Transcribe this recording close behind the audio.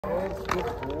Good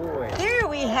boy. Here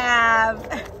we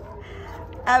have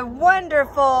a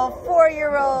wonderful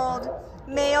 4-year-old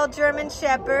male German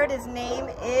Shepherd. His name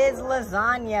is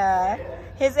Lasagna.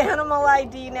 His animal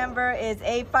ID number is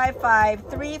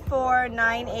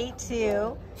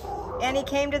A5534982. And he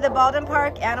came to the Baldwin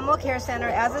Park Animal Care Center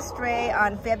as a stray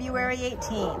on February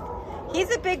 18th. He's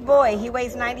a big boy. He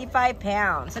weighs 95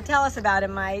 pounds. So tell us about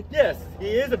him, Mike. Yes, he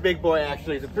is a big boy,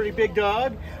 actually. He's a pretty big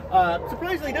dog.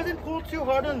 Surprisingly, he doesn't pull too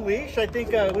hard on the leash. I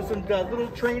think with some little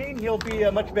training, he'll be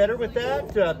much better with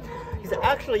that. He's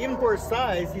actually, even for his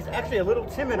size, he's actually a little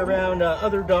timid around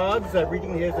other dogs,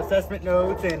 reading his assessment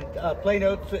notes and play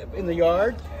notes in the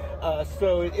yard.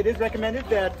 So it is recommended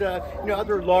that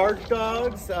other large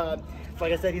dogs,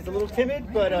 like I said, he's a little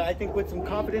timid, but I think with some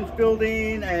confidence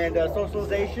building and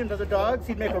socialization with other dogs,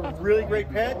 he'd make a really great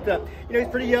pet. He's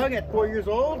pretty young at 4 years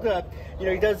old.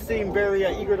 He does seem very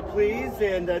eager to please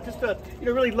and just a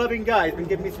really loving guy. He's been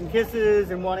giving me some kisses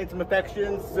and wanting some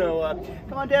affections. So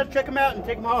come on, Dad, check him out and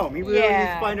take him home. He really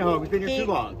needs to find a home. He's been here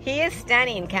too long. He is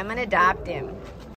stunning. Come and adopt him.